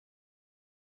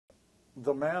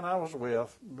the man I was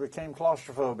with became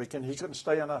claustrophobic, and he couldn't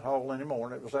stay in that hole anymore,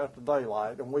 and it was after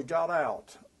daylight. And we got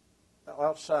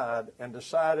outside and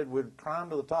decided we'd climb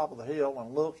to the top of the hill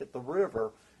and look at the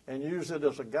river and use it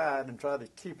as a guide and try to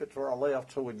keep it to our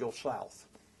left so we'd go south.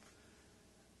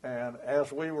 And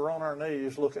as we were on our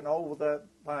knees looking over that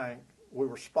bank, we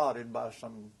were spotted by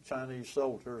some Chinese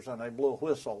soldiers, and they blew a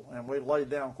whistle, and we laid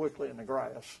down quickly in the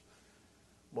grass.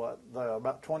 But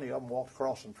about 20 of them walked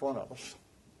across in front of us.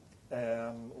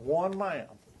 And one man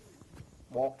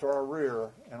walked to our rear,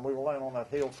 and we were laying on that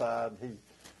hillside. He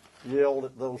yelled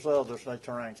at those others, and they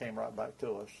turned around and came right back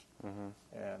to us. Mm-hmm.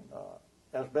 And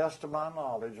as best to my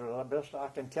knowledge, or as best I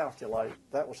can calculate,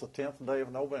 that was the 10th day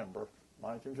of November,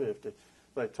 1950.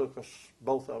 They took us,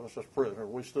 both of us, as prisoners.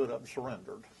 We stood up and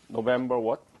surrendered. November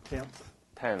what? 10th.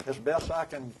 10th. As best I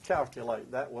can calculate,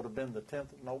 that would have been the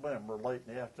 10th of November, late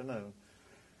in the afternoon.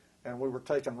 And we were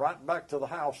taken right back to the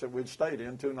house that we'd stayed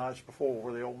in 2 nights before,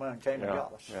 where the old man came and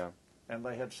got us. Yeah. And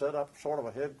they had set up sort of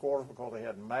a headquarters because they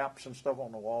had maps and stuff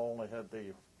on the wall, and they had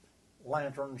the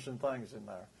lanterns and things in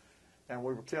there. And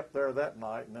we were kept there that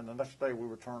night, and then the next day we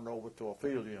were turned over to a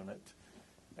field unit.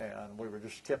 And we were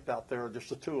just kept out there, just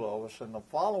the 2 of us. And the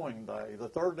following day, the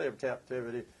 3rd day of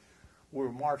captivity, we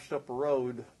were marched up a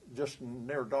road just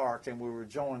near dark, and we were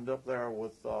joined up there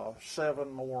with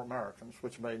 7 more Americans,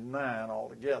 which made 9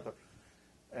 altogether.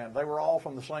 And they were all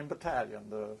from the same battalion,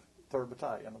 the 3rd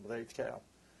Battalion of the 8th Cav.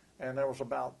 And there was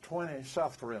about 20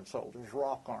 South Korean soldiers,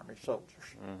 Rock Army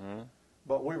soldiers. Mm-hmm.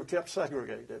 But we were kept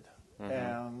segregated. Mm-hmm.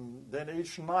 And then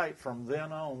each night from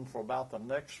then on, for about the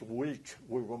next week,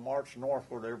 we would march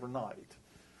northward every night.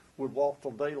 We'd walk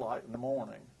till daylight in the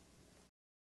morning.